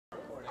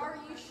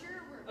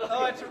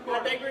Oh, it's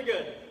recording. I think we're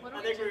good.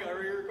 I think we're. Are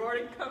we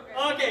recording?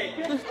 Okay.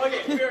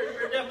 Okay.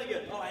 We're definitely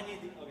good. Oh, I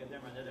need the. Okay,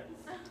 never mind. They're there.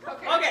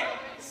 Okay.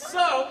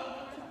 So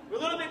we're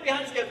a little bit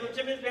behind schedule. We're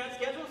 10 minutes behind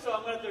schedule, so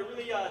I'm going to have to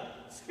really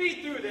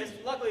speed through this.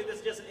 Luckily, this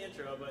is just an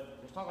intro, but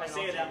I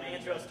say that my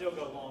intros still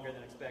go longer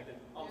than expected.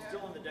 I'm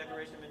still on the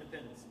Declaration of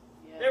Independence.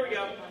 There we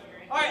go.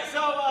 All right.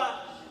 So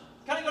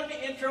kind of going to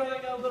be introing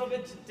a little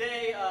bit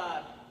today.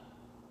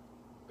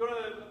 Going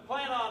to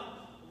plan on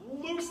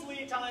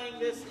loosely tying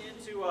this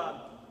into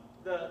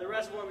the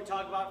rest of what we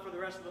talk about for the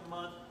rest of the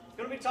month.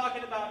 Going to be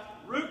talking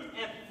about root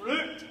and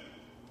fruit.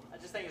 I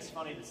just think it's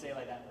funny to say it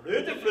like that.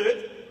 Root and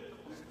fruit.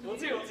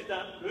 Once you're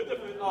done. Root and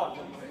fruit. Oh,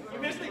 you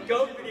missed the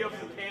goat video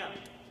from camp.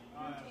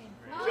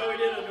 Joey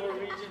did a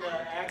Norwegian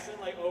accent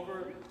like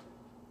over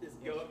this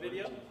goat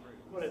video.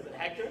 What is it,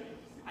 Hector?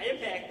 I am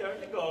Hector,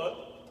 the goat.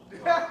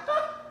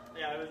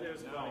 Yeah, it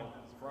was funny.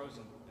 It's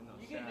frozen.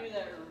 You can do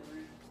that.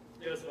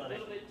 It was funny. A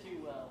little bit too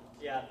well.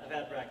 Yeah, I've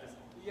had practice.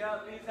 Yeah,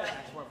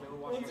 exactly.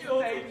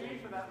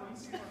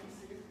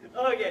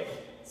 Okay,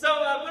 so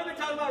we're going to be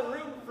talking about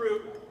root and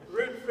fruit.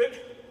 Root and fruit.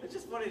 It's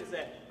just funny to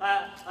say.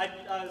 I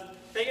was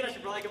thinking I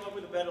should probably come up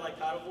with a better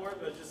title for it,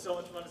 but it's just so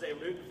much fun to say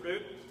root and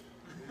fruit.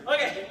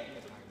 Okay,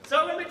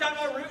 so we're going to be talking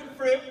about root and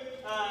fruit.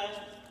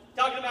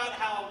 Talking about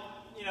how,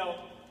 you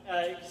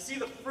see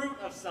the fruit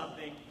of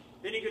something,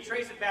 then you can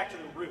trace it back to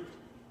the root.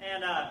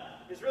 And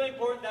it's really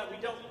important that we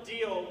don't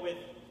deal with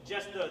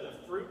just the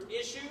fruit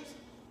issues,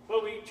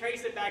 but we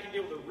trace it back and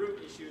deal with the root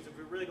issues if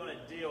we're really going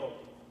to deal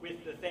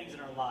with the things in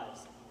our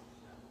lives.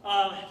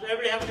 So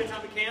everybody have a good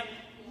time at camp?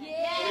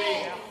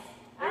 Yes!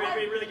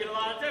 Everybody really get a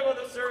lot of time about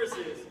the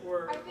services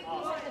were I think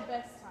awesome. we had the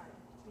best time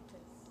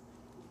because...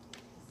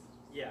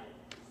 Yeah,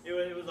 it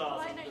was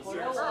awesome.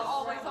 We're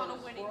always on a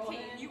winning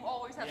team. You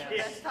always have the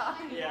best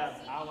time. Yeah,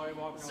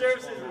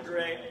 services were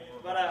great,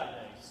 but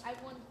I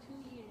won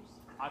 2 years.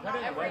 I've had it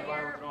in the Every red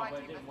bar, year, but my it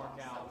team didn't has work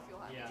lost, out. so feel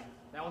happy. Yeah,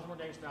 that was more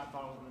dangerous than I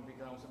thought it was going to be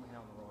because I was sitting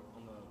on the road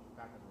on the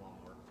back of the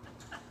lawnmower.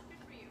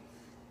 Good for you.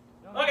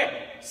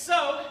 okay,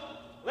 so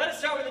let us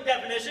start with the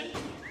definition.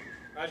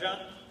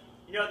 Rajan,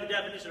 you know what the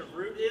definition of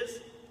root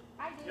is?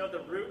 I do. You know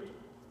what the root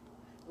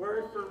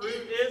word for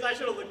root is? I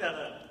should have looked that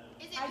up.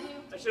 I do.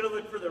 I should have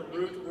looked for the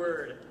root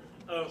word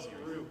of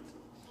root.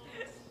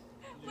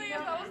 Leah,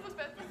 that was the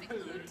best thing.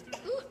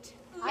 Oot.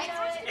 I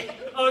know it.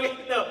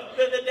 Okay, no,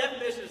 the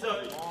definition,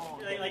 so,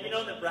 like in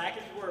the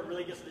brackets where it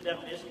really gets to the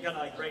definition, kind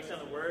of breaks down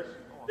the word.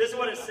 This is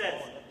what it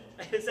says.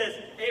 It says,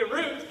 a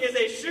root is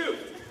a shoot.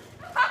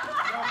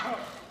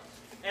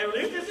 A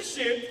root is a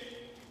shoot,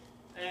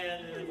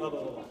 and blah,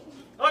 blah, blah,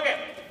 blah. Okay,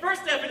 the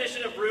first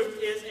definition of root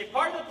is a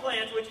part of the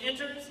plant which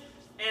enters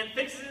and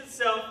fixes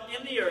itself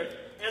in the earth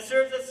and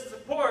serves as a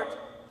support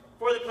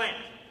for the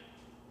plant.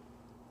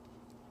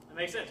 That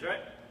makes sense,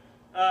 right?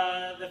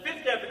 The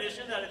fifth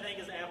definition that I think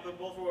is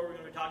applicable for what we're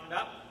going to be talking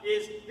about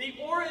is the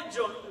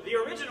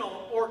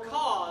original or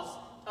cause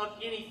of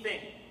anything,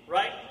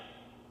 right?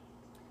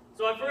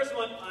 So at first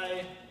one,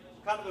 I'm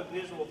kind of a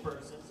visual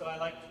person, so I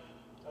like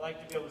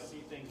to be able to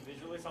see things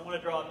visually. So I'm going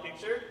to draw a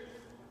picture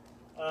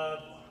of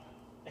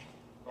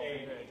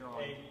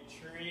a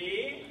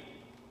tree.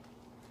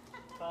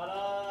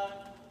 Ta-da!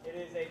 It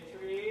is a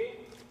tree.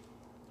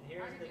 And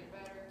here's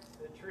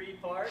the tree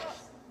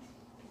parts.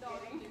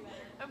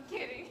 I'm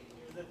kidding.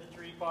 Here's the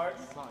tree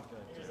parts.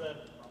 Here's a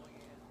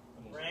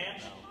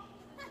branch.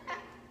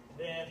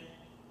 Then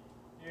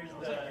here's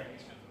the.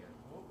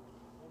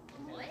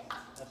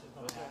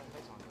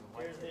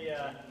 Here's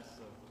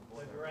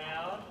the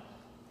ground.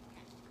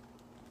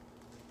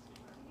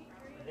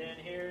 Then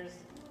here's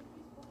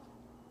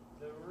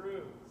the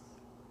roots.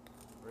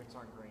 Roots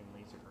aren't green,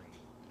 leaves are green.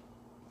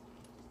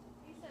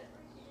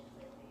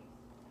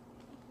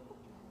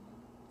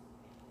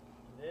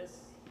 This is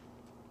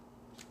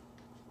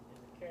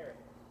a carrot,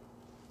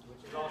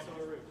 which is also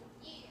a root.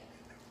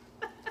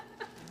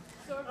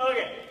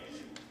 Okay.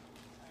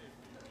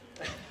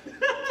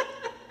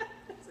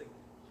 it's a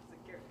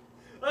carrot.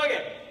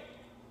 Okay.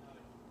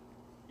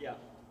 Yeah.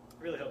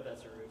 Really hope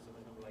that's a root. So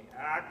they're gonna be like,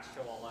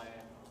 actually,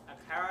 a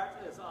carrot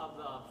is of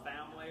the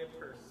family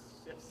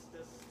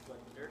Persistis,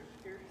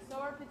 So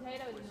are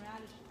potatoes and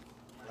radishes.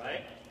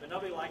 right? But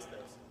nobody likes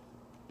those.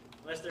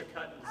 Unless they're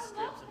cut in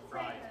strips and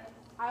fried.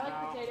 I like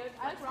potatoes.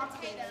 I like raw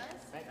potatoes.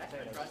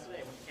 Across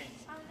today with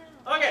Kings.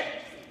 Okay.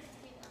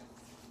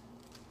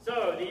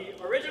 So, the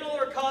original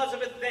or cause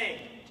of a thing.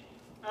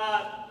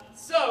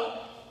 So,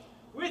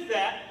 with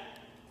that,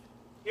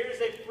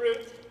 here's a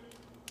fruit.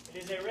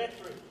 It is a red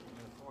fruit.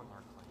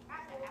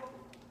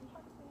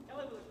 That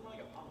looks more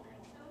like a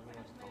pomegranate.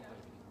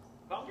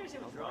 Pomegranates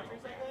even grow on trees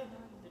like that?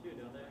 They do,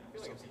 don't they? I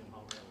feel like I've seen a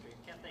pomegranate tree.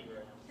 Can't think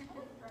right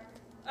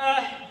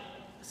now.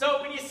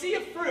 So, when you see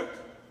a fruit,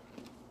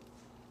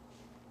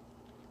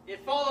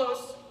 it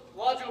follows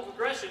logical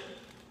progression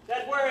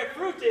that where a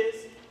fruit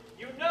is,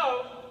 you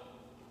know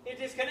it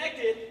is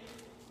connected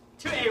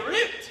to a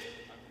root,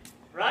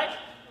 right?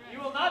 You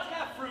will not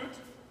have fruit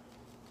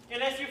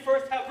unless you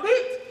first have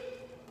root,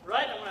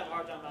 right? I'm going to have a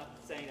hard time not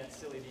saying that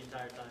silly the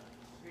entire time.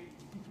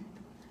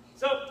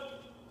 So,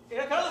 it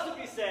can also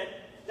be said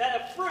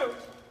that a fruit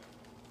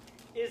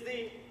is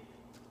the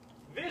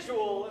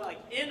visual, like,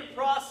 end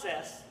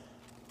process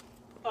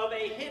of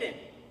a hidden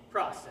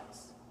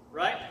process,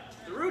 right?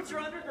 The roots are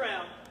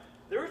underground.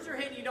 The roots are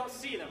hidden. You don't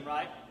see them,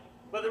 right?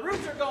 But the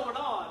roots are going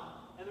on,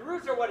 and the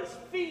roots are what is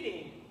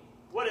feeding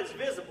what is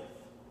visible,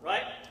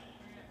 right?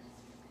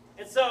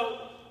 And so,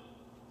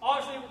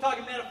 obviously, we're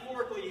talking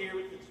metaphorically here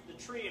with the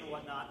tree and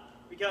whatnot,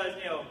 because,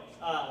 you know,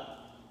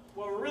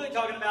 what we're really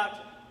talking about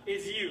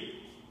is you,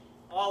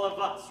 all of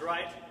us,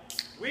 right?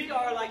 We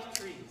are like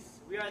trees.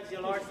 We are the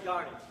Lord's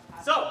garden.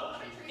 So,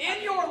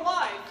 in your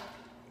life,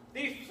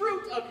 the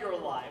fruit of your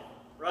life,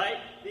 right?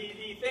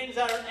 The things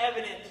that are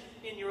evident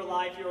in your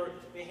life, your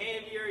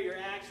behavior, your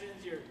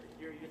actions, your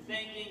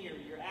thinking,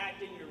 your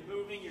acting, your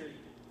moving,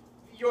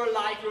 your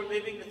life, your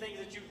living, the things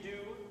that you do,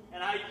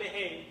 and how you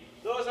behave.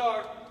 Those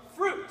are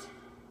fruit,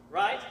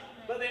 right?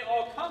 But they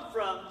all come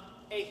from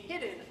a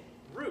hidden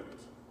root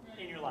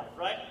in your life,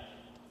 right?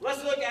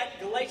 Let's look at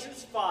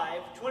Galatians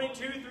 5,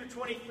 22 through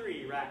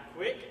 23, right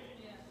quick.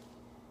 Yeah.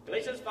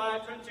 Galatians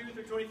 5, 22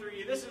 through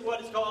 23. This is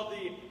what is called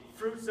the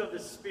fruits of the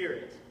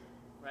Spirit,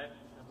 right?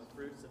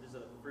 Fruits, so these are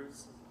the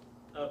fruits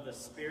of the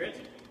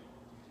Spirit.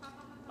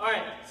 All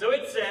right, so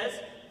it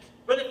says,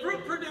 but the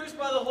fruit produced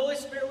by the Holy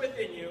Spirit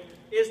within you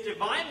is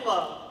divine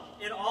love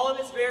in all of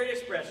its varied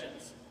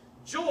expressions,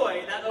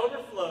 joy that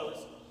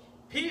overflows,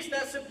 peace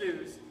that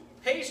subdues,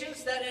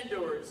 patience that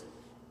endures,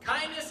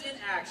 kindness in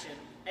action,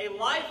 a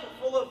life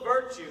full of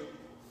virtue,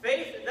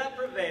 faith that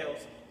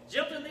prevails,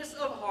 gentleness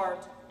of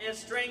heart, and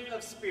strength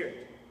of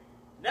spirit.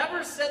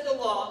 Never set the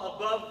law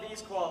above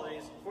these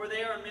qualities, for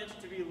they are meant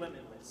to be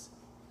limitless.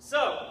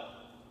 So,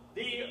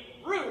 the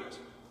root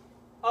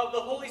of the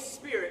Holy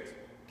Spirit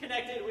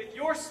connected with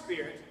your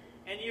spirit,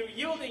 and you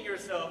yielding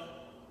yourself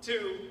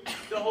to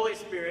the Holy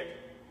Spirit,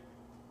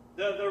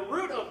 the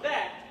root of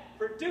that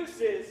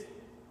produces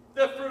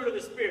the fruit of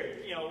the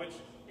Spirit, you know, which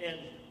in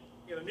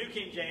New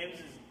King James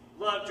is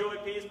love, joy,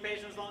 peace,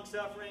 patience,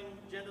 long-suffering,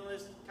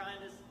 gentleness,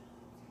 kindness.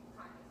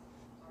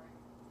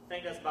 I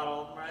think that's about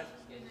all of them, right?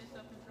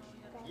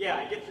 Yeah,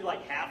 I get through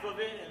like half of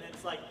it, and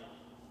it's like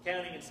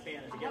counting in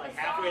Spanish. You get like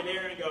halfway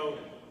there and go,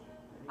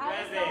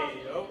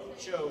 nueve,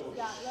 ocho,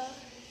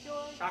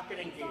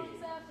 shakanenki.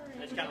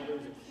 I just kind of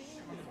lose it.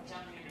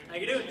 I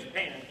can do it in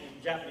Japan,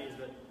 in Japanese,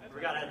 but I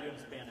forgot how to do it in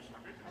Spanish.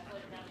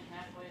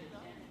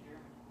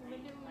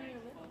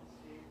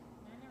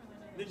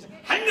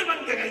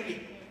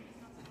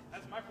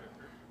 That's my favorite.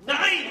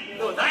 Nine!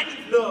 No, 9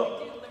 is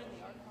low.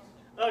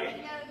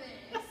 Okay.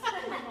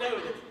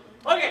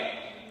 Okay,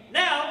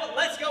 now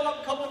let's go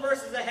up a couple of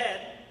verses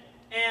ahead,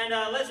 and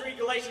let's read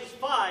Galatians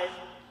 5,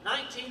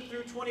 19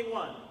 through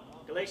 21.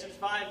 Galatians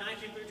 5,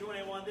 19 through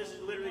 21, this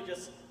is literally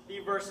just the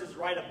verses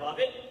right above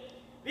it.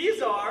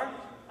 These are,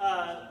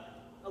 a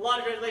lot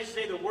of translations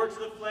say the works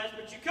of the flesh,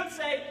 but you could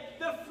say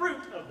the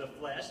fruit of the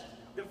flesh.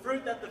 The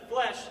fruit that the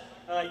flesh,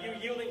 you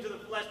yielding to the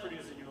flesh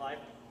produces in your life.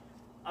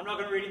 I'm not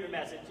going to read it in the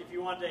Message. If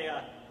you want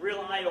a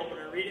real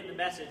eye-opener, read it in the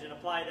Message and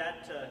apply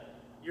that to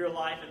your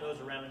life and those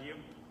around you.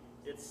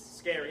 It's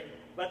scary.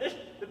 But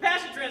the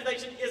Passion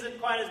Translation isn't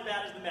quite as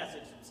bad as the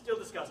Message. It's still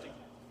disgusting.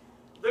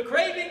 The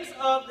cravings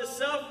of the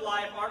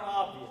self-life are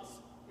obvious.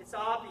 It's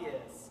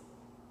obvious.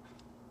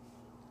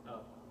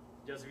 Oh,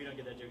 Joseph, you don't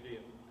get that joke, do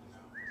you? No.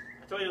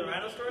 I told you the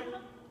rhino story?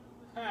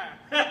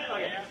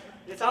 Okay.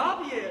 It's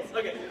obvious.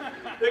 Okay.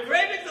 The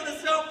cravings of the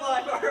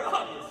self-life are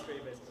obvious.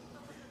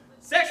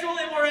 Sexual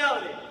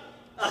immorality,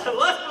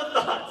 lustful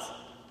thoughts,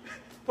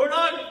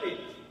 pornography,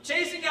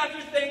 chasing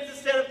after things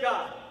instead of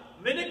God,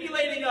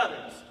 manipulating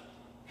others,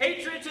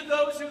 hatred to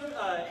those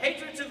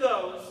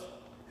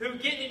who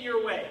get in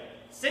your way,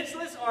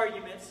 senseless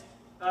arguments,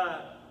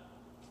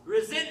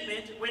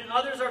 resentment when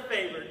others are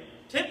favored,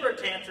 temper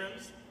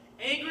tantrums,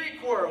 angry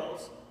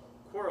quarrels,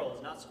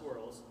 not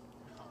squirrels.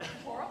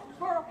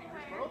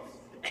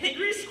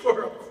 Angry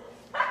squirrels.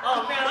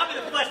 Oh man, I'm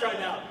in the flesh right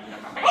now.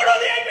 Oh no,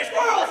 the angry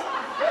squirrels!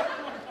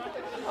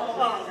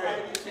 Oh,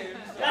 great.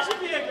 That should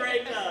be a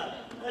great,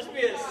 that should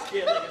be a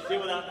skit, like a do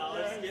without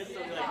knowledge skit,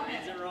 somebody like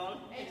reads it wrong.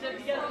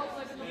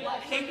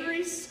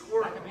 Angry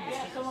squirrel.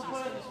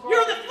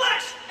 You're the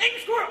flesh!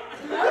 Angry squirrel!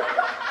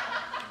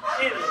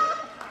 Anyway.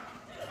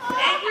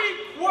 Angry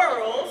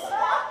quarrels.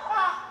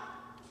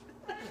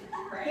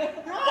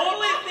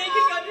 Only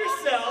thinking of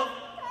yourself,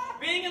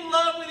 being in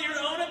love with your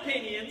own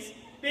opinions,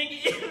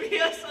 being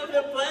envious of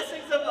the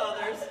blessings of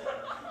others,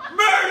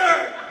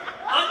 murder,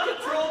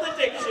 uncontrolled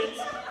addictions,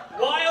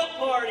 wild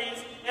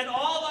parties, and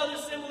all other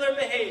similar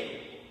behavior.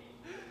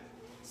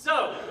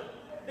 So,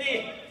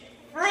 the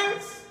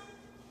fruits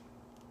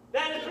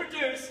that is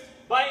produced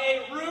by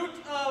a root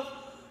of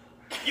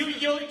you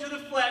yielding to the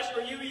flesh,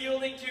 or you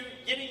yielding to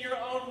getting your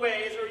own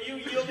ways, or you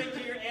yielding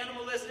to your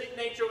animalistic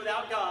nature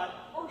without God,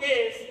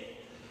 is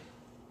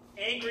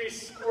angry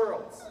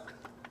squirrels.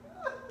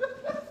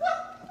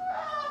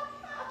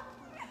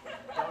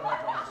 Don't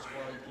have to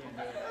squirrel, you can't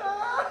do it.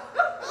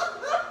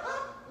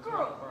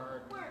 Squirrel.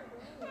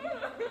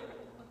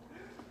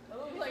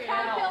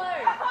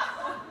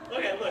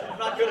 Okay, look, I'm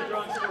not good at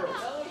drawing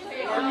squirrels.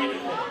 Or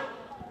anything.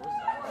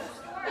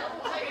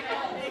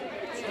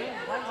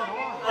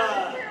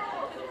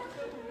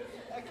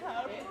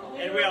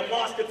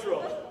 lost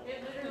control.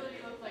 It literally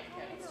looks like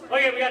chemistry.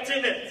 Okay, we got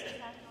 10 minutes.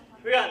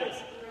 We got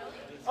this.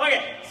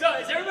 Okay, so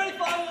is everybody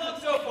following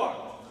along so far?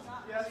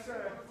 Yes,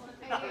 sir.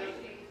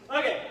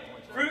 Okay,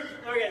 fruit.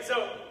 Okay,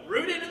 so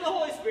rooted in the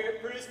Holy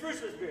Spirit, produce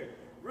fruits of the Spirit.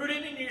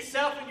 Rooted in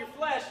yourself and your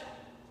flesh,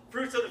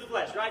 fruits of the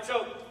flesh, right?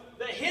 So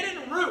the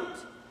hidden root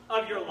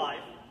of your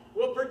life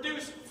will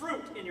produce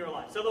fruit in your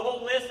life. So the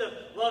whole list of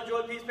love,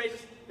 joy, peace,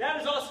 patience, that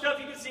is all stuff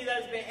you can see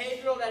that is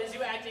behavioral, that is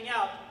you acting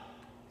out,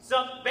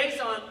 some based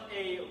on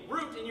a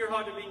root in your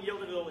heart of being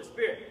yielded to the Holy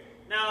Spirit.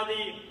 Now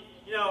the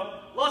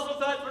lustful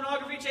thoughts,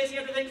 pornography, chasing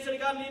after things instead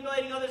of God,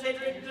 manipulating others,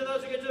 hatred to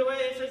those who get to the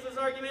way, senseless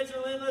arguments,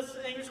 relentless,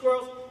 angry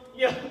squirrels,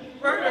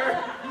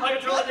 murder,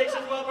 uncontrolled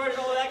addictions, wild parties,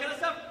 all of that kind of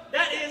stuff.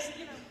 That is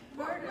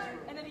Murder.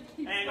 And then he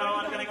keeps okay.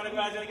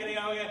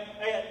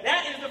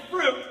 That is the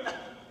fruit.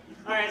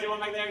 All right, is there one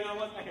back there?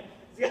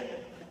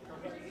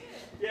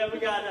 Yeah, we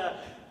got.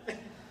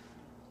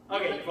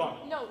 Okay, you're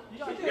fine. No,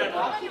 John, You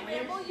got when you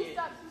ramble,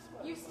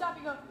 you stop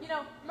and go,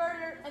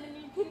 murder, and then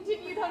you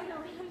continued on your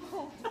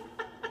ramble.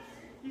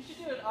 You should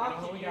do an we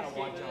auction gotta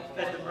watch out.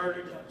 That's the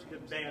murder to the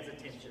band's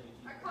attention.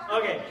 I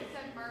Okay.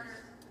 said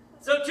murder.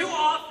 So too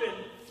often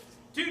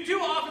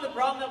the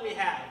problem that we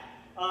have,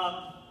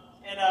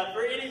 and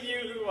for any of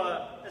you who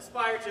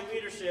aspire to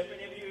leadership,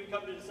 any of you who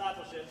come to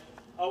discipleship,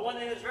 one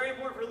thing that's very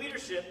important for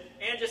leadership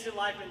and just in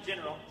life in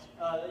general,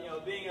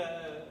 being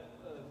a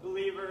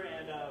believer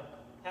and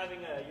having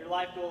your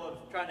life goal of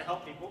trying to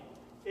help people,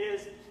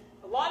 is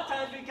a lot of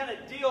times we kind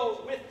of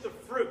deal with the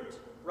fruit,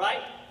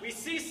 right? We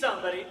see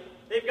somebody,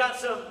 they've got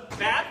some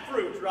bad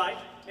fruit, right?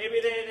 Maybe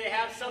they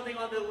have something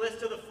on the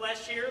list of the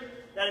flesh here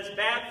that is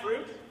bad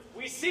fruit.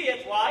 We see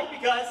it. Why?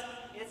 Because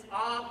it's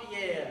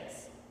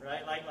obvious,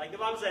 right? Like the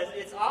Bible says,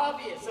 it's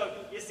obvious. So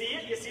you see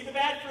it, you see the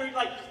bad fruit,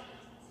 like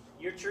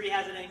your tree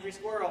has an angry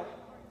squirrel.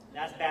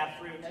 That's bad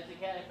fruit. That's a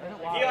cat.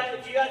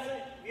 If you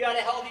got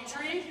a healthy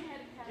tree,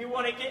 you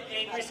want to get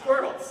angry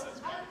squirrels.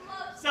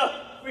 So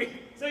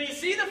you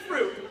see the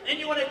fruit, and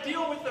you want to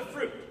deal with the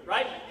fruit,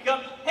 right? You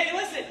go, hey,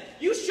 listen,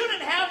 you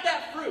shouldn't have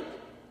that fruit.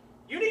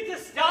 You need to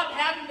stop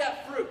having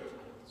that fruit.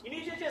 You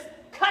need to just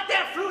cut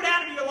that fruit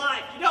out of your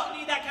life. You don't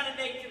need that kind of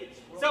negativity.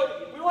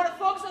 So we want to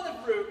focus on the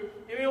fruit,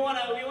 and we want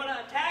to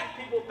attack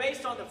people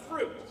based on the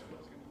fruit.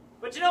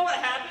 But you know what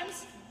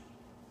happens?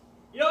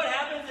 You know what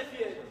happens if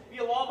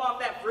you lob off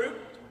that fruit?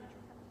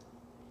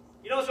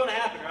 You know what's going to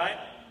happen, right?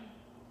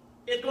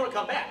 It's going to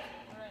come back.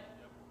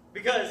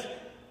 Because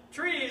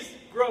trees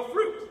grow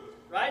fruit,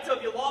 right? So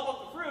if you lob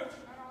off the fruit,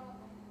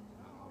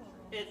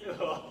 it's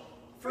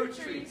fruit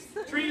trees.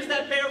 Trees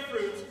that bear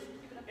fruit.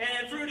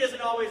 And fruit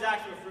isn't always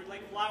actual fruit,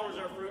 like flowers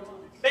are fruit.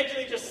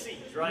 Basically just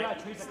seeds, right?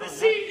 The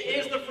seed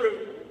is the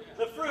fruit.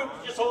 The fruit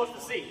just holds the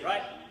seed,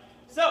 right?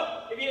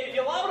 So, if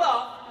you lob it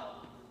off,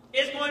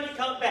 it's going to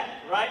come back,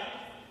 right?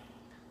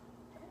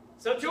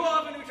 So too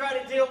often we try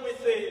to deal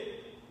with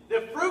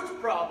the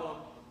fruit problem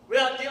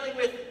without dealing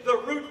with the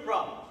root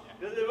problem.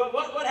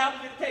 What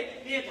happens if you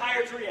take the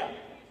entire tree out?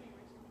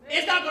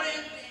 It's not going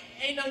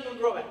to, ain't nothing going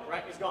to grow back,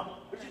 right? It's gone.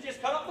 But you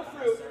just cut off the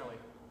fruit,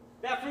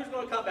 that fruit's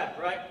going to come back,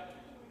 right?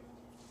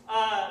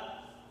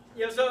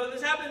 So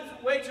this happens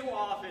way too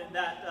often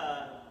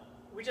that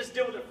we just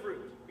deal with the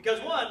fruit.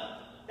 Because one,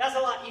 that's a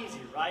lot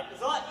easier, right?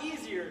 It's a lot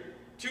easier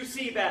to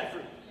see bad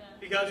fruit.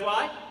 Because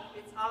why?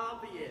 It's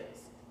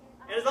obvious.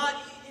 And it's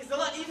a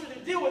lot easier to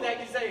deal with that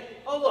because you say,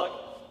 oh look,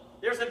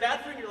 there's some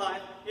bad fruit in your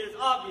life, it is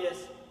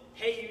obvious,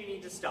 hey, you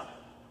need to stop.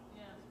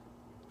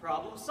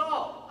 Problem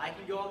solved. I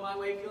can go on my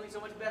way feeling so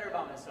much better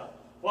about myself.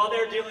 While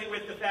they're dealing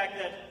with the fact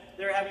that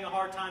they're having a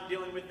hard time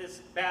dealing with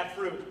this bad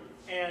fruit,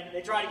 and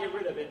they try to get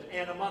rid of it,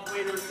 and a month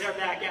later, they're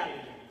back at it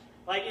again.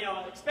 Like,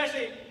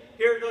 especially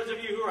here, those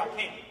of you who are at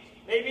camp.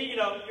 Maybe,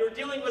 you're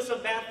dealing with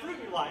some bad fruit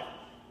in your life.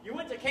 You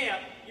went to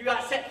camp, you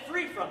got set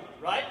free from it,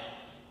 right?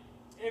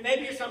 And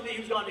maybe you're somebody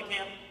who's gone to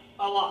camp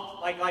a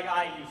lot, like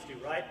I used to,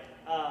 right?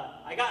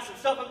 I got some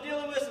stuff I'm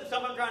dealing with, some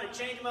stuff I'm trying to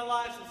change in my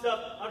life, some stuff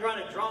I'm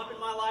trying to drop in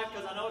my life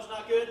because I know it's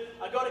not good.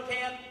 I go to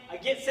camp, I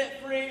get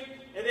set free,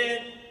 and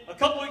then a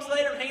couple weeks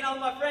later I'm hanging out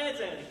with my friends,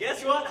 and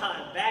guess what?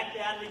 I'm back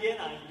at it again.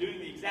 I'm doing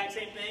the exact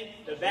same thing.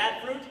 The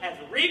bad fruit has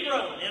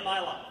regrown in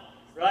my life,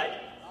 right?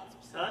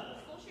 Huh?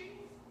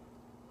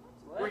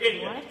 We're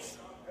getting there.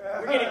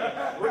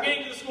 We're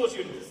getting to the school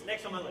shootings. It's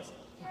next on my list.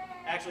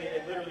 Actually,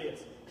 it literally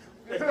is.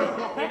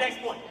 The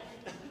next point.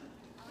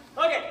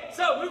 Okay,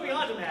 so moving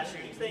on to mass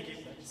shootings. Thank you.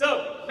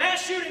 So,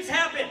 mass shootings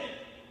happen.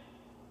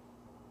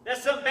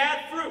 That's some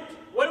bad fruit.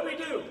 What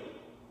do?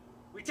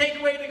 We take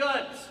away the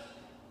guns.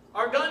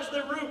 Are guns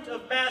the root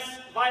of mass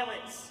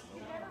violence?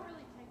 They never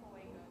really take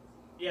away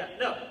guns. Yeah,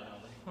 no.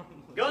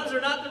 Guns are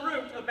not the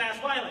root of mass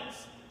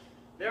violence.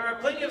 There are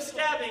plenty of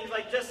stabbings,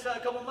 like just a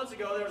couple months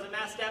ago, there was a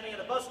mass stabbing at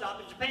a bus stop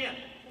in Japan.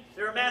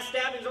 There are mass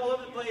stabbings all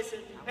over the place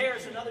in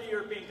Paris and other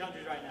European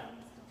countries right now.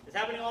 It's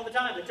happening all the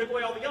time. They took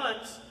away all the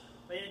guns.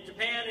 In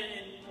Japan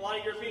and in a lot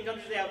of European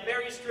countries, they have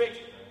very strict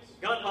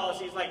gun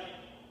policies, like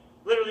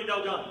literally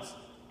no guns.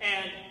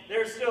 And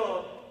there's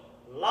still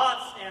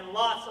lots and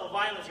lots of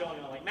violence going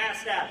on, like mass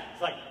stabbings.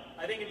 Like,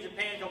 I think in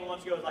Japan a couple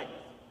months ago, it was like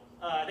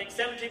I think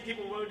 17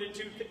 people wounded,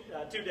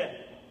 two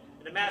dead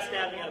in a mass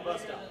stabbing at a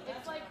bus stop.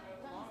 It's like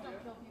guns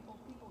don't kill people,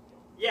 people kill people.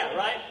 Yeah,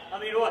 right? I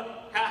mean,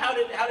 what? How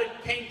did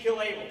Cain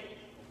kill Abel?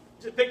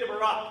 Just picked up a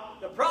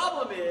rock. The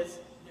problem is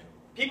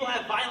people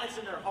have violence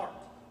in their heart,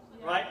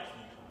 right?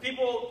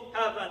 People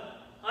have an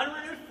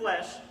unrenewed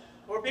flesh,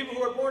 or people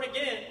who are born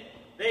again,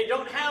 they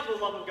don't have the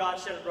love of God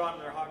shed abroad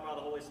in their heart by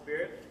the Holy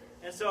Spirit.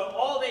 And so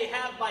all they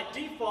have by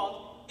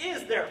default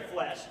is their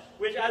flesh,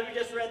 which, as we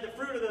just read, the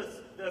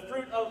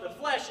fruit of the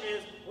flesh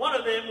is, one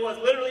of them was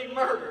literally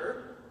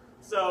murder.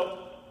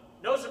 So,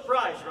 no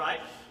surprise,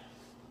 right?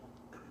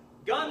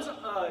 Guns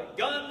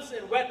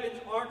and weapons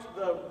aren't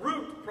the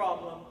root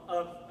problem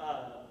of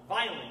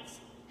violence.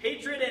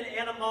 Hatred and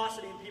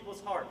animosity in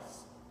people's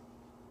hearts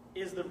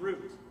is the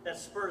root that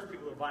spurs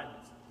people to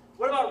violence.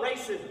 What about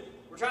racism?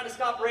 We're trying to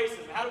stop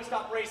racism. How do we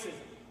stop racism?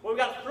 Well, we've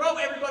got to throw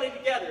everybody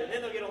together, and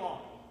then they'll get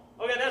along.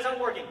 Okay, that's not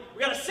working.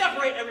 We've got to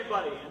separate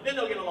everybody, and then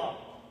they'll get along.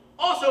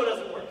 Also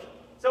doesn't work.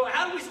 So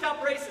how do we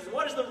stop racism?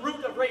 What is the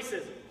root of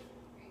racism?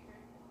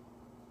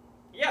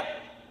 Yeah,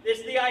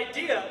 it's the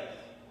idea.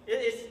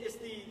 It's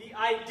the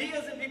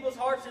ideas in people's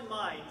hearts and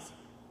minds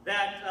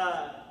that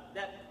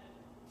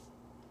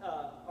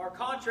are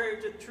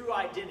contrary to true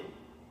identity.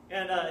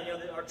 And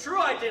our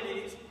true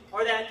identities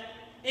are that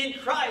in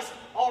Christ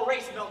all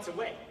race melts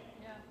away.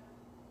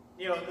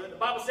 Yeah. The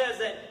Bible says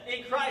that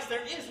in Christ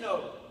there is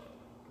no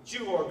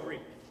Jew or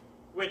Greek,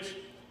 which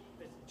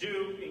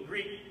Jew in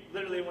Greek,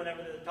 literally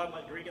whenever they're talking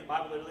about Greek in the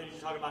Bible, they're literally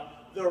just talking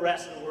about the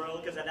rest of the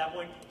world, because at that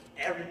point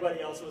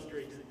everybody else was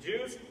Greeks. The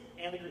Jews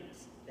and the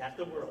Greeks. That's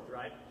the world,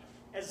 right?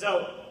 And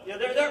so,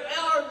 there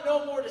are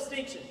no more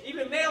distinctions.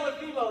 Even male and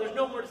female, there's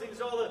no more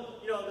distinctions. All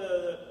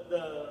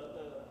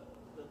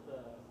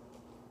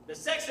the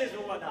sexism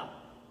and whatnot.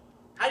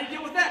 How do you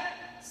deal with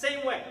that?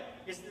 Same way.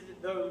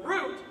 The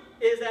root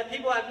is that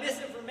people have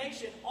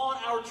misinformation on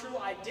our true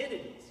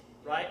identities,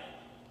 right?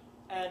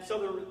 And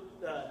so,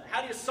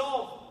 how do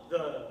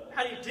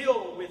you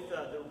deal with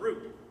the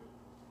root?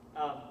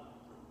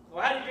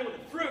 Well, how do you deal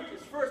with the fruit?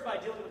 Is first by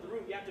dealing with the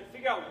root. You have to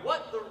figure out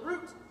what the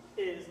root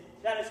is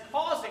that is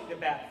causing the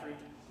bad fruit,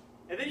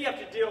 and then you have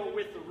to deal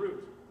with the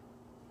root.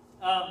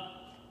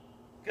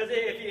 Because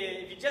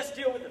if you just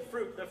deal with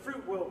the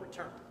fruit will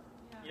return.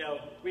 Yeah.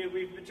 We've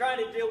been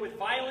trying to deal with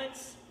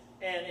violence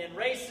and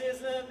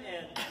racism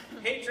and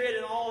hatred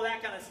and all of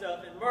that kind of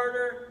stuff, and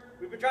murder.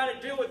 We've been trying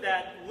to deal with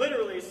that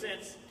literally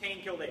since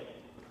Cain killed Abel.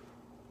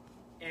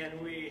 And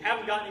we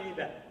haven't gotten any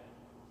better.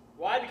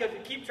 Why? Because we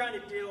keep trying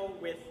to deal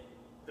with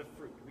the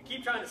fruit. We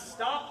keep trying to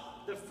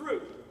stop the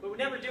fruit, but we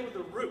never deal with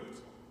the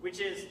root, which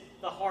is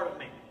the heart of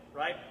man,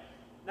 right?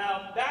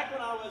 Now, back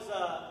when I was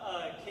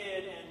a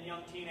kid and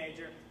young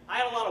teenager, I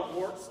had a lot of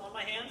warts on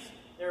my hands.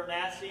 They were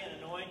nasty and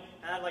annoying.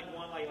 I had one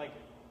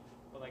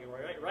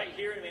right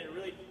here, and it made it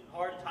really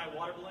hard to tie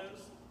water balloons,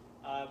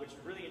 which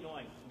was really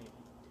annoying to me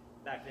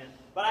back then.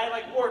 But I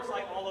had warts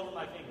all over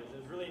my fingers.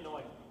 It was really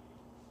annoying.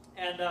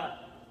 And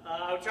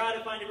I would try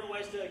to find different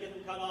ways to get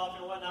them cut off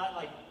and whatnot.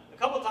 A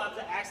couple of times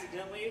I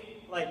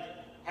accidentally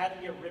had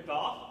them get ripped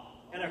off,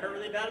 and it hurt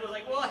really bad. I was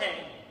like, well,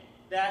 hey,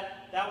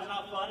 that was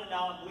not fun, and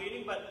now I'm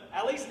bleeding. But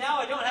at least now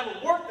I don't have a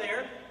wart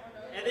there.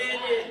 And then,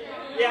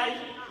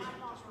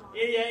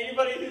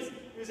 anybody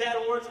who's had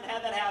warts and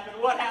had that happen,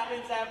 what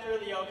happens after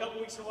a couple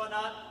weeks and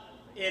whatnot?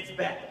 It's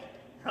back,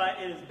 right?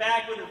 It is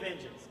back with a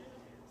vengeance.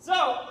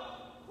 So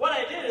what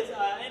I did is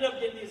I ended up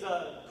getting these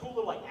cool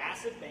little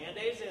acid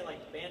band-aids, and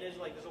band-aids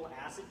with this little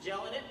acid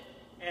gel in it,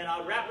 and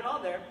I'd wrap it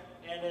on there,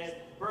 and then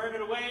burn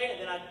it away, and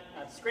then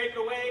I'd scrape it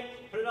away,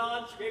 put it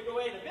on, scrape it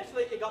away, and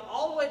eventually it got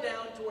all the way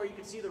down to where you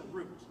could see the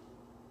root.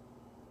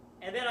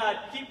 And then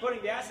I'd keep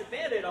putting the acid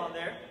band-aid on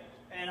there,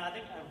 and I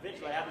think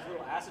eventually I have these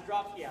little acid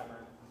drops. Yeah, I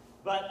burned.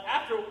 But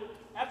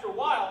after a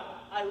while,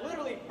 I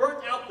literally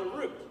burnt out the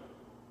root,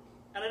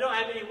 and I don't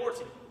have any warts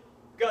anymore.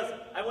 Because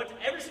I went to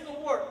every single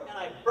wart, and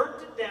I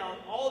burnt it down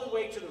all the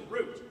way to the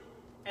root.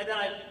 And then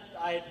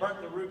I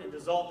burnt the root and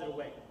dissolved it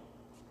away.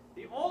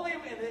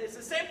 And it's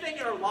the same thing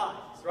in our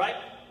lives, right?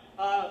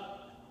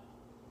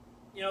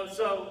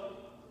 So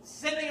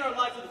same thing in our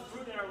lives with the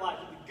fruit in our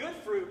lives. The good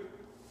fruit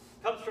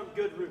comes from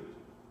good root.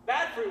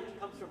 Bad fruit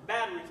comes from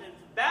bad roots. And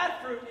bad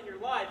fruit in your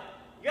life,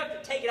 you have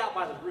to take it out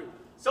by the root.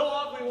 So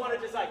often we want to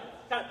just kind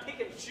of pick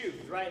and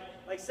choose, right?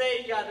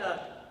 Say you got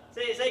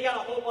you got a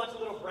whole bunch of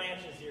little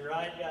branches here,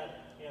 right? There's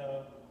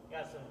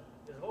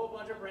a whole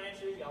bunch of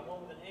branches. You got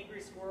one with an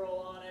angry squirrel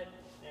on it,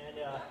 and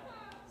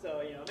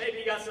maybe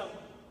you got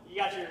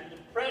your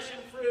depression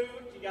fruit,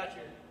 you got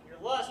your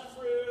lust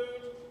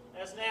fruit.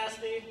 That's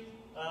nasty.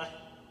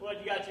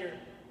 You got your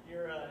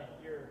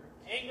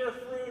anger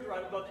fruit,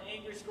 right above the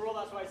angry squirrel.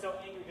 That's why it's so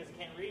angry, because it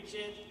can't reach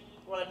it.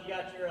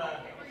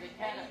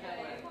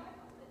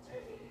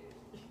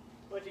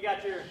 You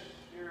got your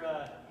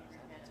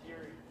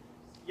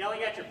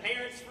yelling at your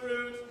parents'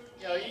 fruit.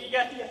 You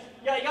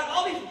got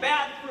all these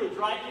bad fruits,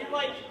 right? And you're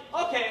like,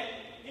 okay,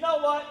 you know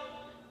what?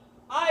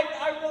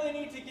 I really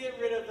need to get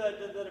rid of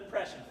the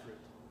depression fruit.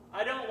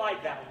 I don't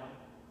like that one.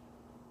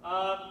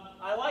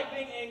 I like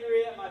being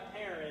angry at my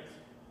parents,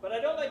 but I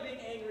don't like being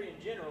angry in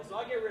in general, so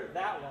I'll get rid of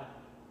that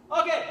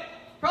one. Okay,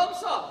 problem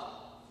solved.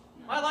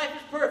 My life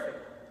is perfect.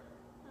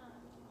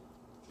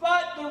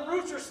 But the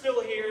roots are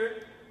still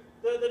here.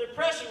 The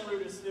depression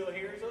root is still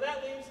here, so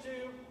that leads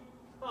to,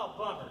 oh,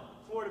 bummer,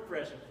 more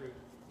depression fruit.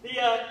 The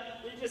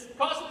just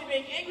constantly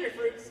being angry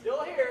fruit is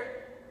still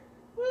here.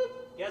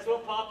 Whoop, guess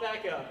what popped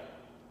back up?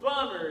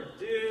 Bummer,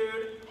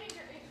 dude.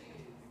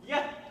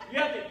 Yeah, you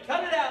have to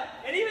cut it out,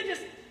 and even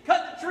just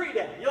cut the tree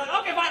down. You're like,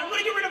 okay, fine, I'm going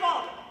to get rid of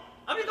all of it.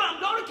 I'm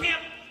going to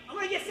camp. I'm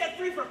going to get set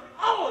free from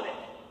all of it.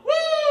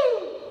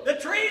 Woo! The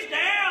tree's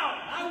down.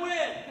 I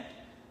win.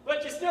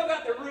 But you still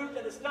got the root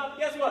and the stump.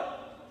 Guess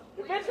what?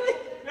 Eventually,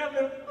 you're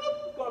going to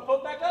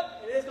poke back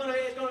up, and it's going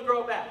to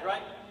grow back,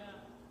 right?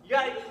 You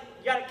got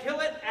to kill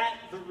it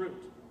at the root.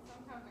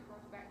 Sometimes it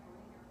grows back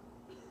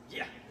later.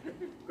 Yeah,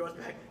 grows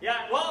back.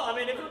 Yeah, well, I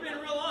mean, if we're being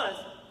real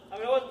honest, I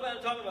mean, I wasn't planning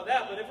on talking about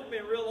that, but if we're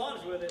being real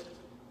honest with it,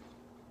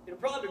 it'll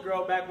probably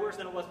grow back worse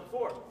than it was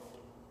before.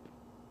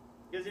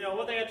 Because, you know,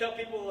 one thing I tell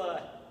people,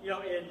 you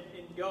know,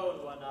 in Go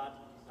and whatnot,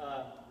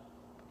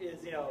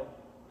 is, you know,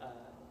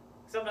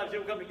 sometimes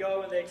people come to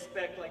Go and they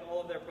expect, like,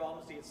 all of their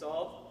problems to get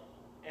solved.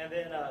 And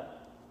then,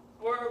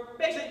 or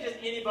basically just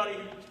anybody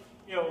who,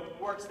 you know,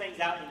 works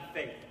things out in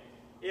faith.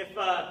 If,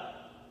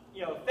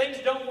 you know, things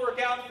don't work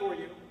out for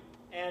you,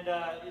 and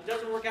it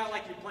doesn't work out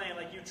like you planned,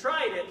 like you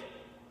tried it,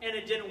 and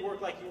it didn't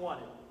work like you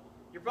wanted,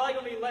 you're probably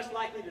going to be less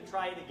likely to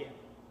try it again.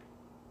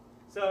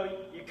 So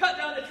you cut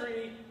down the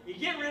tree, you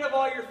get rid of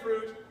all your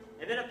fruit,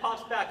 and then it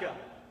pops back up.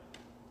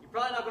 You're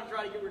probably not going to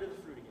try to get rid of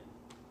the fruit again,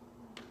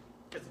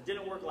 because it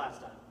didn't work last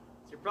time.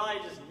 So you're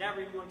probably just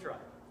never even going to try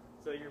it.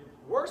 So you're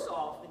worse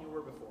off than you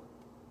were before.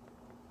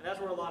 And that's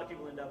where a lot of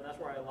people end up, and that's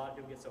why a lot of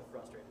people get so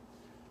frustrated.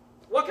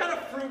 What kind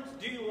of fruit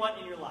do you want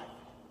in your life?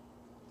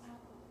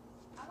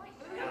 I like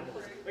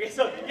Apples. Okay,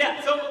 so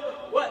yeah, so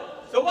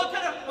what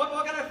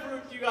kind of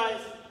fruit do you guys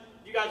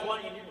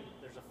want in your?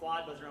 There's a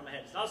fly buzzing around my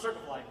head. It's not a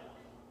circle fly.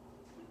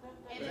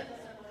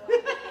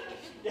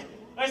 Yeah.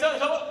 Okay, so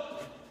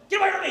get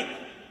away from me!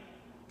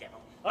 Damn.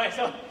 Okay,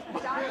 so.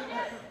 It's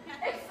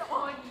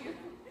on you.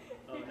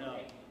 Oh no.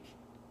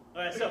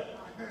 Alright, so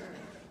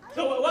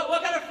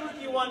what kind of fruit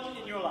do you want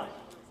in your life?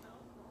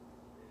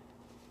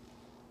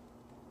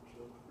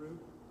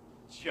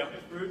 Junk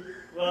fruit.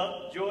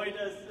 Well, joy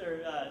does,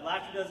 or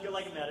laughter does good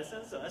like a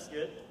medicine, so that's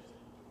good.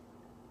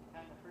 What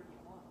kind of fruit you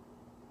want?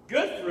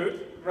 Good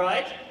fruit,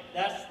 right?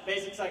 That's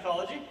basic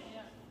psychology.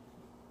 Yeah.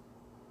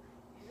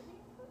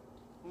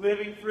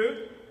 Living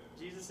fruit.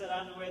 Jesus said,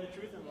 I'm the way, the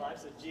truth, and the life.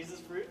 So Jesus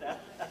fruit,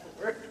 that'll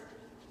work.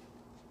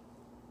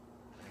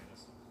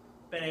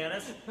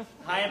 Bananas.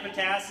 High in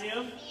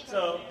potassium.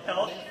 So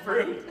health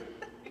fruit.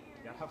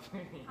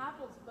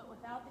 Apples, but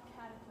without the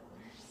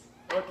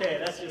caterpillars.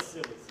 Okay, that's just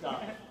silly.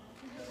 Stop.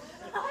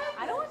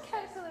 I don't want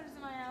caterpillars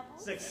in my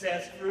apples.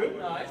 Success fruit.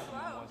 Nice.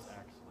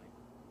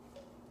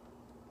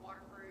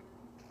 water fruit.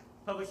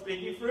 Public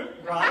speaking fruit.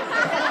 Right.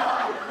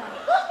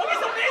 Okay,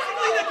 so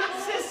basically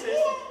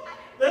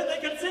the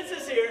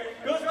consensus here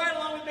goes right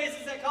along with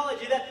basic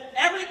psychology that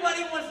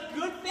everybody wants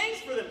good things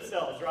for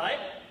themselves, right?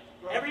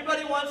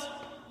 Everybody wants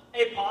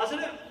a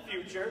positive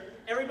future.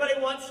 Everybody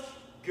wants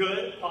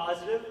good,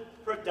 positive,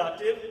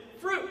 productive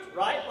fruit,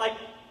 right? Like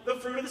the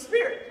fruit of the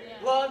Spirit.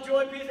 Yeah. Love,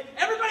 joy, peace.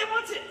 Everybody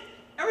wants it.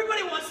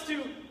 Everybody wants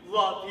to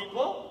love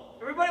people.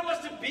 Everybody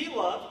wants to be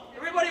loved.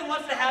 Everybody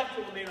wants to have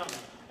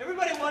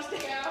Everybody wants to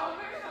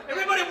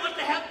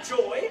have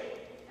joy.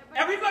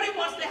 Everybody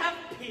wants to have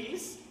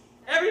peace.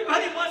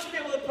 Everybody wants to be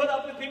able to put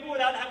up with people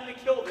without having to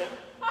kill them.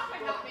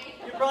 Not me.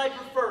 You probably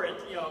prefer it,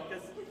 you know,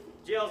 because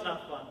jail's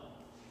not fun.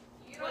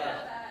 You don't know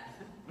that.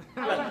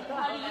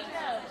 How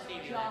do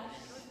you know, Josh?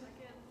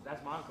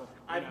 That's my uncle.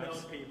 I've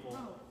known people.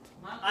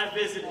 I've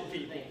visited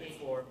people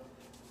before.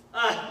 Me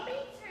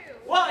too.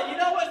 Well, you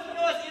know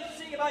what's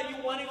interesting about you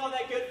wanting all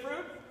that good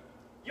fruit?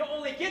 You'll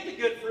only get the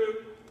good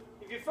fruit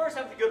if you first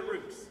have the good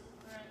roots.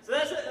 So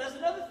that's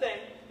another thing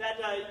that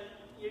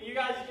you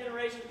guys'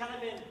 generation kind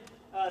of been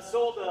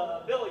sold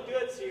a bill of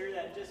goods here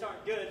that just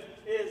aren't good,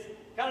 is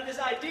kind of this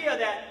idea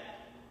that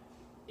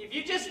if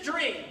you just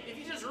dream, if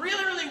you just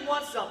really, really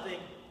want something,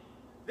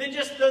 then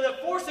just the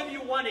force of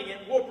you wanting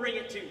it will bring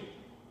it to you.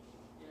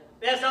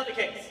 That's not the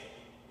case.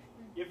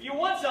 If you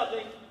want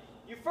something,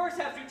 you first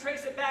have to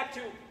trace it back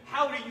to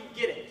how do you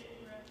get it.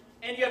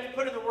 And you have to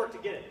put in the work to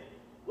get it.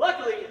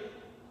 Luckily,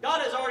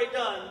 God has already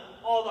done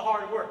all the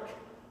hard work.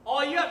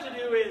 All you have to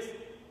do is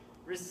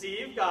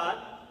receive God.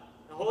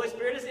 The Holy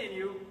Spirit is in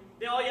you.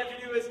 Then all you have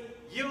to do is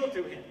yield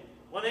to Him.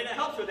 One thing that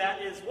helps with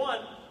that is,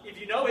 one, if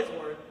you know His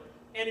Word,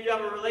 and if you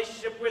have a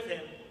relationship with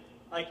Him,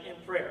 like in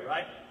prayer,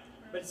 right?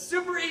 But it's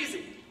super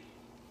easy.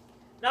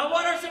 Now,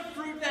 what are some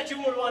fruit that you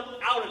would want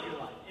out of your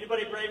life?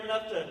 Anybody brave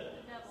enough to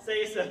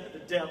say so? The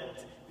devil.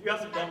 If you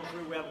have some devil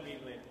fruit, we have a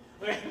meeting later.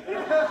 Okay?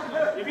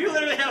 If you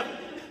literally have,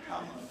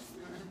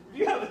 if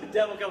you have the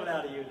devil coming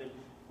out of you, then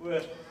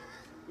we'll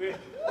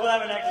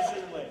have an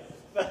exorcism later.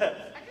 I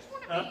just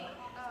want to be.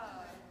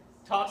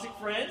 Toxic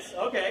friends?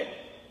 Okay.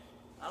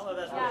 I don't know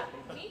if that's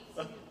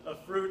Yeah. a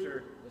fruit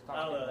or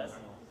I don't know.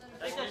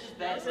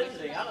 That's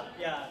interesting. I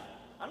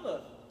don't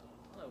know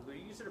know. Would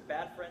you consider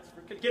bad friends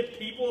fruit? Could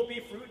people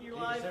be fruit in your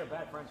You life? consider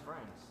bad friends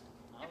friends.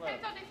 I don't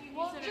Depends know. on if you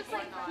Well, use it just or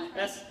like not. keeping,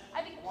 That's,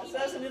 I think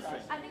that's an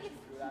interesting. I think it's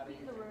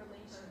keeping the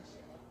relationship.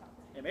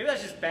 Yeah, maybe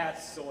that's just bad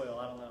soil.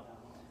 I don't know.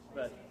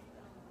 But,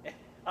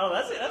 I don't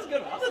know. That's a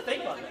good one. I'll have to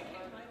think about that.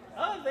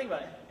 I'll have to think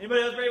about it.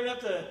 Anybody else brave enough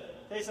to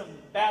say some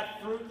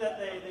bad fruit that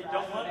they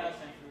don't want?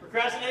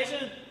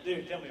 Procrastination?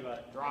 Dude, tell me about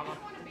it. I Drama.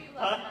 just want to be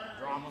Huh? less murderous.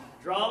 Drama.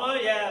 Drama?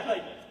 Yeah,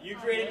 like you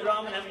creating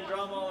drama and having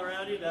drama all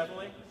around you,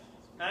 definitely.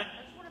 Huh? I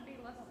just want to be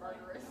less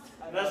murderous.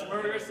 Less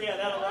murderous? Yeah,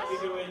 that'll be a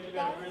good way to get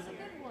out of That's a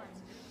prison. good one.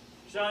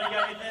 Sean, you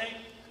got anything?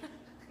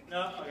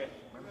 No? Okay.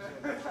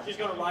 You're just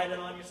going to write it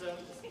on yourself?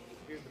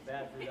 Here's the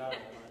bad fruit out of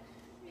it.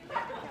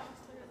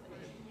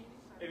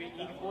 Maybe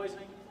eating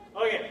poisoning?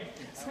 Okay.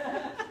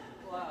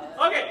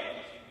 Okay.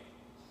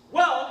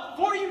 Well,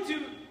 for you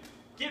to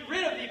get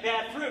rid of the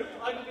bad fruit,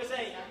 like I was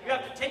saying, you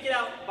have to take it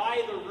out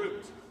by the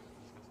root.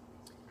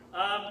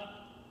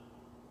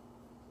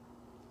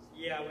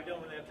 Yeah, we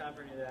don't really have time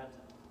for any of that.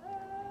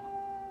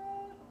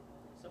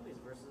 Some of these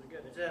verses are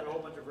good. It just had a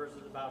whole bunch of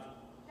verses about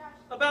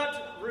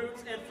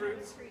roots and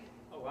fruits.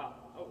 Oh wow!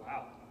 Oh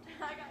wow!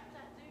 I got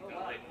tattooed.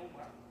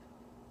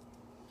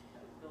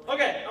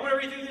 Okay, I'm going to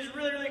read through these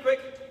really, really quick.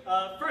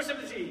 1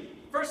 Timothy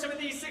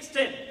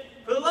 6:10.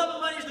 For the love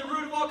of money is the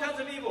root of all kinds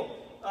of evil,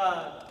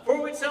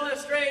 for which some have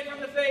strayed from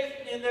the faith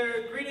in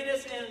their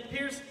greediness and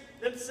pierced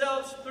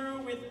themselves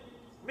through with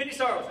many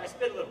sorrows. I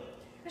spit a little.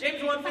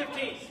 James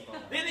 1:15.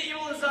 Then the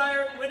evil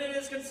desire, when it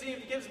is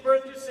conceived, gives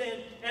birth to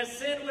sin, and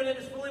sin, when it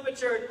is fully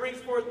matured, brings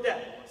forth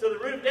death. So the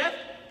root of death,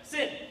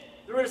 sin.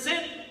 The root of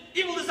sin,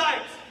 evil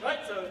desires. Right?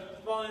 So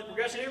following the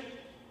progression here.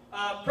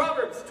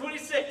 Proverbs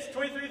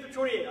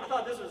 26:23-28. I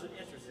thought this was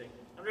interesting.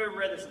 I've never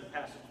read this in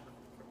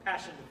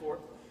Passion before.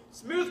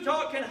 Smooth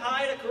talk can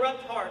hide a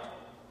corrupt heart,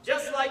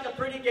 just like a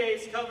pretty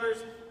gaze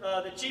covers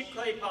the cheap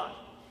clay pot.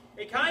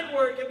 A kind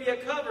word can be a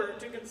cover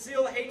to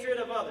conceal hatred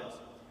of others.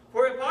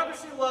 For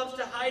hypocrisy loves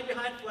to hide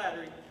behind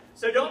flattery,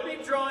 so don't be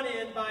drawn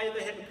in by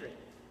the hypocrite.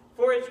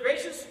 For its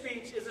gracious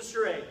speech is a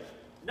charade,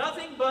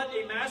 nothing but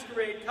a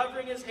masquerade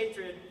covering his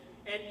hatred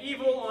and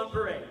evil on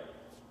parade.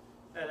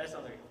 That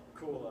sounds like a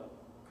cool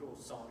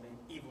song name,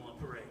 Evil on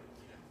Parade.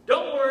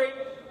 Don't worry,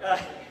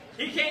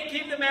 he can't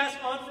keep the mask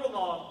on for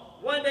long.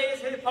 One day his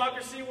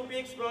hypocrisy will be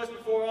exposed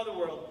before all the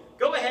world.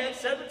 Go ahead,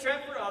 set up a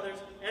trap for others,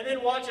 and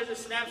then watch as it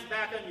snaps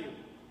back on you.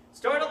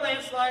 Start a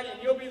landslide,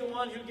 and you'll be the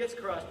one who gets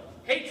crushed.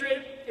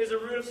 Hatred is the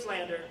root of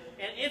slander,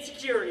 and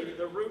insecurity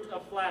the root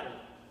of flattery.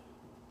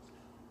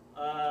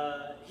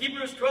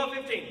 Hebrews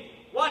 12:15.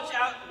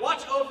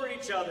 Watch over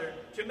each other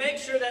to make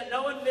sure that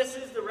no one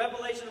misses the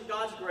revelation of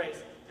God's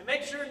grace, and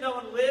make sure no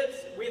one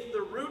lives with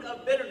the root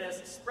of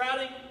bitterness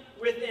sprouting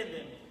within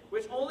them,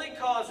 which only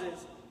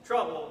causes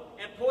trouble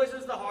and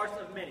poisons the hearts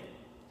of many.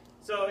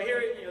 So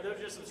here, there's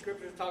just some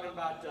scriptures talking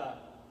about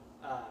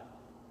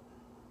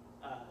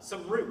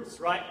some roots,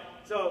 right?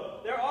 So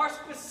there are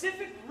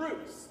specific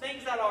roots,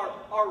 things that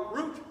are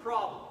root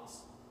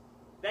problems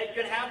that you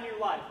can have in your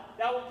life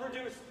that will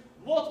produce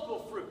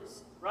multiple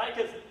fruits, right?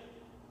 Because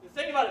the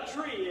thing about a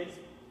tree is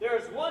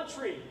there's one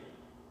tree,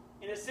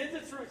 and it sends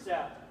its roots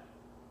out,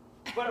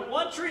 but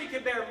one tree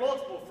can bear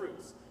multiple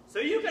fruits. So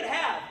you could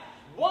have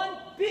one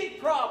big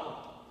problem,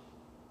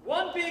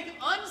 one big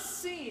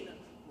unseen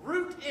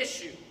root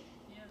issue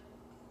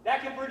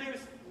that can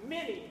produce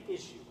many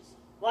issues.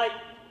 Like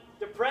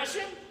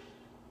depression.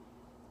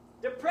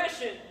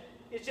 Depression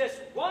is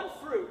just one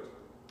fruit,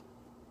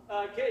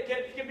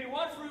 can be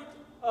one fruit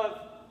of,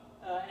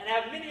 and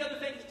have many other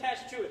things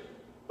attached to it.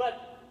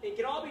 But it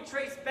can all be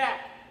traced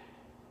back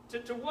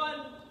to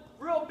one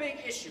real big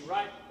issue,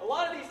 right? A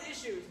lot of these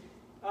issues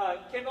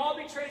can all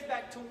be traced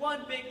back to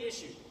one big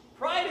issue.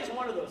 Pride is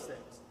one of those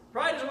things.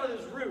 Pride is one of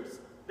those roots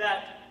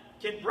that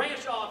can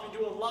branch off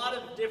into a lot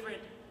of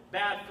different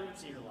bad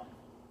fruits in your life.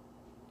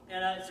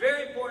 And it's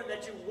very important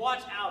that you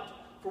watch out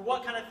for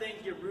what kind of things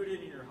get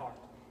rooted in your heart.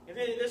 And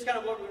this is kind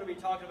of what we're going to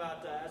be talking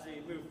about as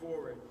we move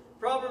forward.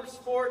 Proverbs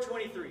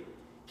 4:23.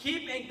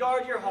 Keep and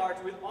guard your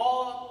heart with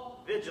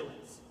all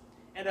vigilance,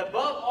 and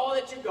above all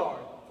that you guard,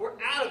 for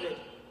out of it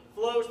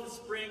flows the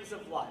springs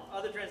of life.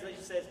 Other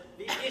translation says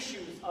the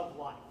issues of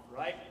life,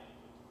 right?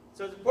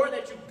 So it's important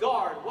that you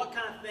guard what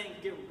kind of things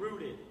get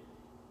rooted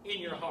in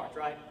your heart,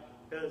 right?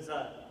 Because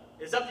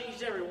it's up to each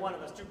and every one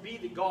of us to be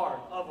the guard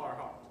of our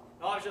heart.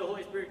 And obviously, the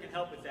Holy Spirit can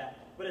help with that.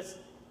 But it's,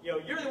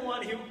 you're the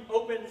one who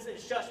opens and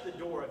shuts the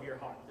door of your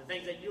heart. The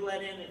things that you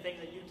let in and things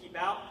that you keep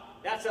out,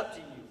 that's up to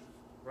you,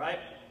 right?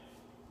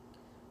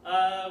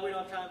 We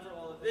don't have time for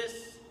all of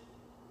this.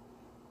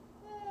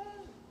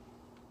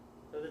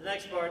 So the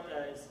next part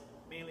is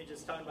mainly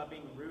just talking about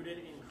being rooted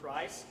in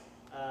Christ.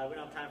 We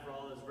don't have time for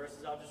all those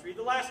verses. I'll just read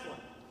the last one.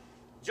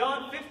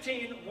 John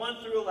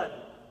 15:1-11.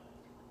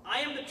 I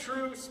am the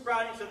true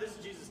sprouting, so this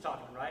is Jesus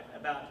talking, right,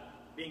 about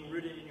being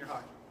rooted in your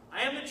heart.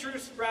 I am the true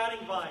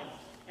sprouting vine,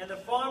 and the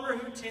farmer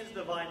who tends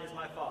the vine is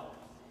my Father.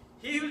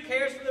 He who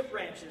cares for the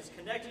branches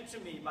connected to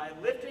me by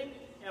lifting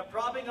and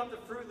propping up the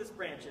fruitless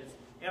branches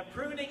and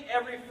pruning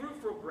every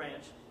fruitful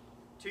branch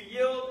to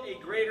yield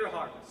a greater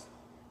harvest.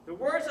 The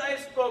words I have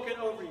spoken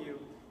over you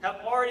have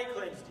already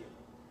cleansed you.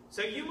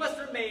 So you must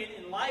remain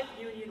in life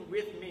union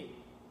with me.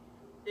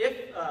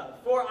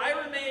 For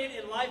I remain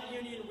in life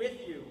union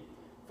with you.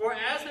 For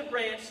as the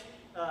branch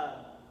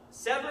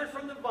severed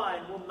from the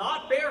vine will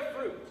not bear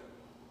fruit,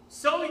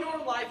 so your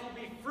life will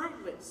be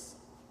fruitless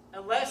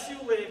unless you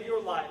live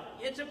your life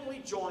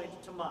intimately joined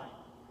to mine.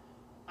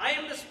 I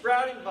am the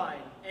sprouting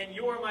vine, and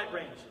you are my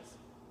branches.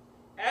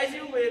 As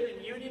you live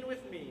in union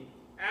with me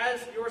as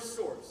your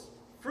source,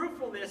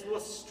 fruitfulness will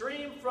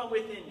stream from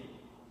within you.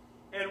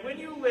 And when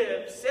you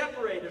live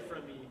separated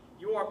from me,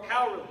 you are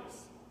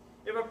powerless.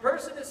 If a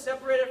person is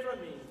separated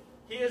from me,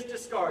 he is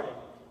discarded.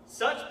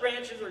 Such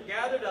branches are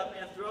gathered up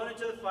and thrown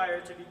into the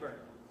fire to be burned.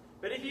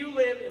 But if you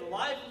live in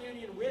life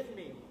union with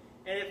me,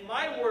 and if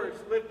my words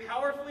live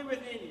powerfully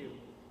within you,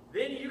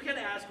 then you can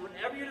ask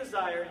whatever you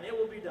desire, and it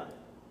will be done.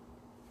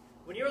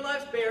 When your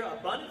lives bear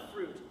abundant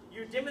fruit,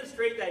 you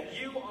demonstrate that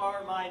you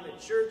are my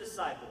mature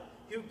disciple,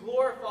 who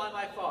glorify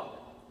my Father.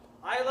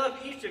 I love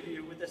each of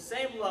you with the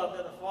same love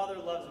that the Father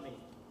loves me.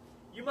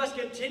 You must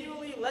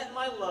continually let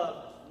my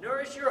love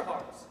nourish your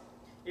hearts.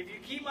 If you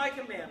keep my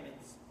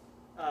commandments,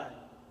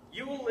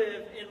 you will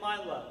live in my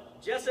love,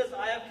 just as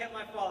I have kept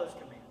my Father's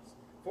commands.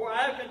 For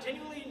I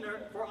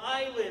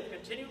live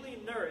continually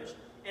nourished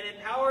and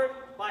empowered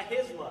by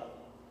his love.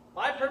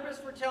 My purpose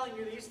for telling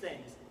you these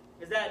things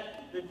is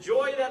that the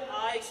joy that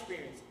I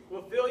experience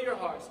will fill your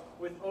hearts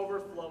with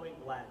overflowing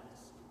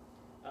gladness.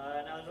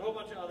 Now, there's a whole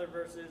bunch of other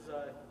verses.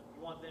 If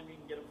you want them, you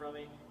can get them from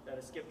me that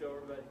I skipped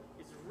over. But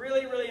it's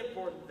really, really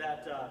important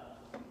that,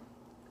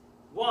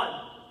 one,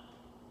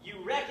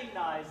 you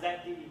recognize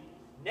that the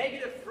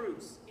negative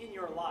fruits in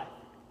your life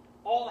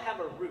all have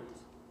a root.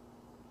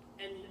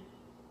 And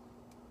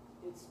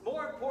it's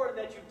more important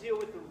that you deal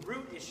with the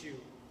root issue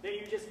than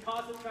you just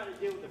constantly trying to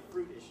deal with the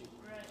fruit issue.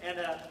 Right. And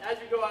as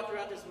we go out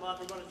throughout this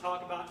month, we're going to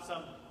talk about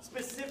some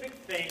specific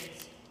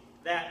things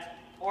that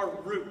are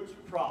root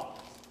problems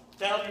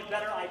to help you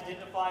better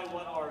identify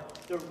what are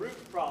the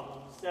root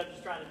problems instead of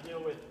just trying to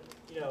deal with,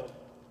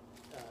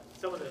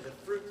 some of the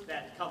fruit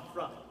that come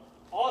from it.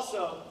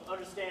 Also,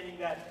 understanding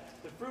that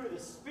the fruit of the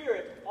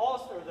Spirit,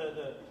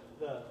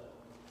 the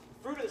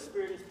fruit of the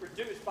Spirit is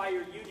produced by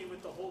your union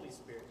with the Holy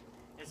Spirit.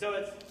 And so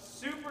it's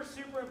super,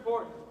 super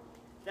important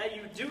that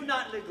you do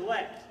not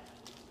neglect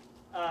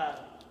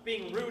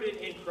being rooted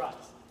in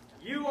Christ.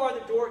 You are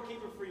the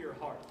doorkeeper for your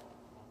heart.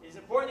 It's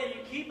important that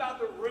you keep out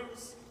the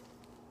roots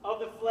of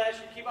the flesh,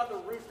 you keep out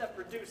the roots that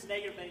produce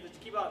negative things, that you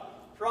keep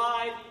out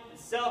pride and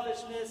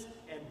selfishness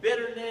and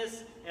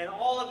bitterness and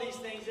all of these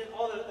things, and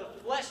all the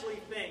fleshly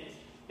things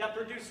that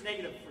produce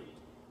negative fruit,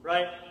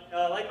 right?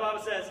 Like the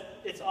Bible says,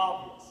 it's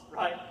obvious,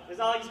 right? It's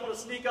not like he's going to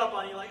sneak up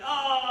on you like,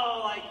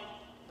 oh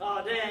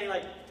dang,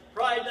 like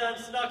pride done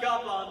snuck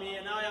up on me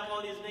and now I have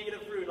all these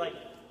negative fruit. Like,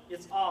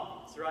 it's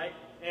obvious, right?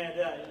 And,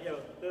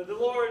 the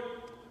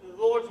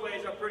Lord's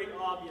ways are pretty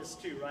obvious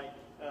too, right?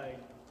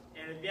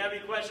 And if you have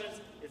any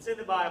questions, it's in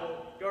the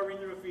Bible. Go read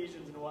through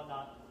Ephesians and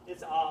whatnot.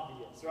 It's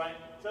obvious, right?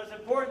 So it's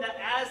important that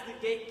as the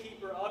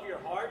gatekeeper of your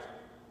heart,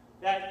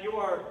 that you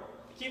are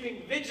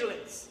keeping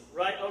vigilance,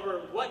 right,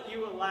 over what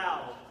you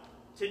allow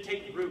to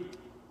take root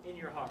in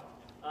your heart.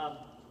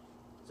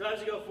 So as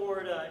we go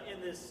forward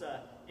in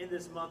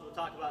this month, we'll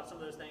talk about some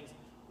of those things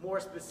more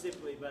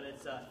specifically, but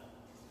it's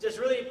just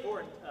really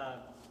important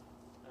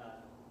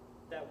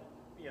that,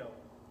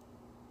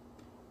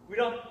 we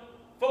don't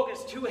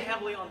focus too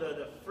heavily on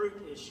the fruit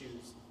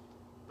issues,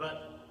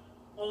 but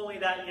only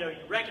that, you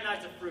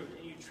recognize the fruit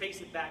and you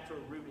trace it back to a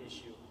root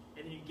issue,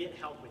 and then you get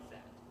help with that.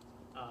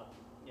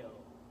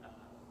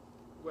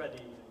 Whether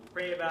you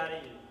pray about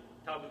it, you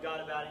talk with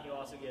God about it, you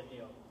also get,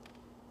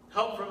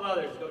 help from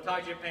others. Go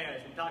talk to your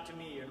parents and talk to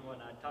me and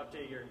whatnot. Talk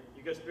to your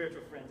good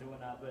spiritual friends and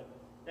whatnot. But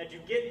that you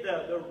get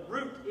the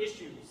root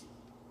issues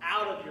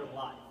out of your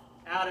life,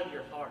 out of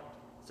your heart,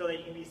 so that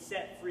you can be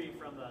set free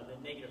from the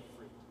negative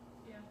fruit.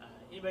 Yeah.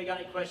 Anybody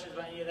got any questions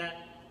about any of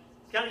that?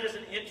 It's kind of just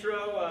an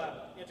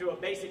intro into a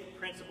basic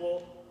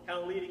principle, kind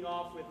of leading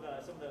off with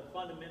some of the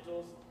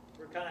fundamentals.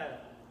 We're kind of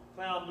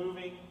planning on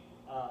moving,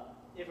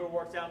 if it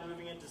works out,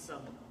 moving into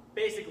some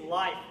basic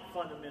life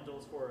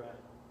fundamentals for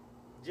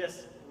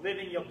just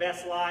living your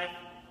best life.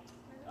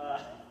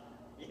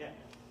 Yeah.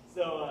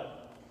 So,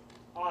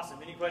 awesome.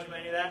 Any question about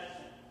any of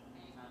that?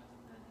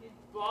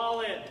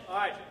 Fall in. All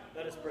right.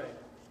 Let us pray.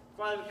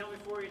 Father, we come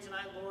before you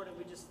tonight, Lord, and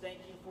we just thank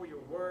you for your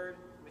word.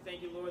 We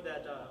thank you, Lord,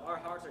 that our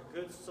hearts are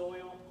good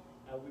soil.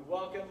 We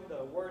welcome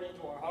the word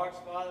into our hearts,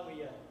 Father.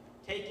 We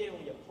take it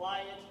and we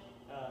apply it.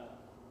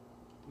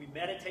 We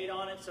meditate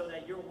on it so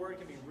that your word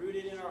can be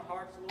rooted in our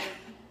hearts, Lord,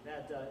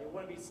 that it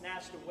wouldn't be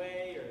snatched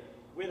away or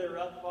wither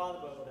up, Father,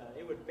 but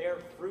it would bear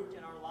fruit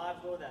in our lives,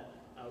 Lord, that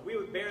we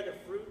would bear the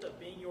fruit of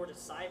being your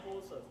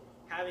disciples, of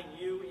having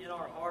you in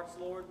our hearts,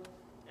 Lord.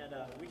 And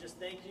we just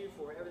thank you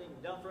for everything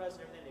you've done for us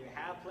and everything that you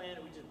have planned.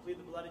 And we just plead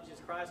the blood of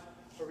Jesus Christ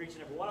for each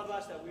and every one of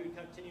us, that we would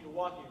continue to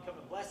walk in your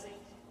covenant blessing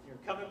and your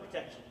covenant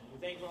protection. We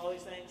thank you for all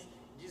these things.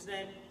 In Jesus'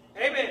 name,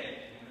 amen.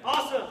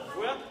 Awesome.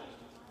 Well,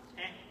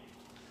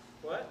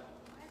 what?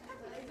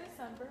 Is this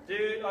sunburn.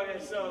 Dude, okay,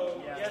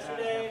 so Yeah,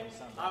 yesterday it's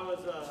bad,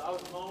 I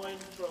was mowing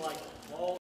for like all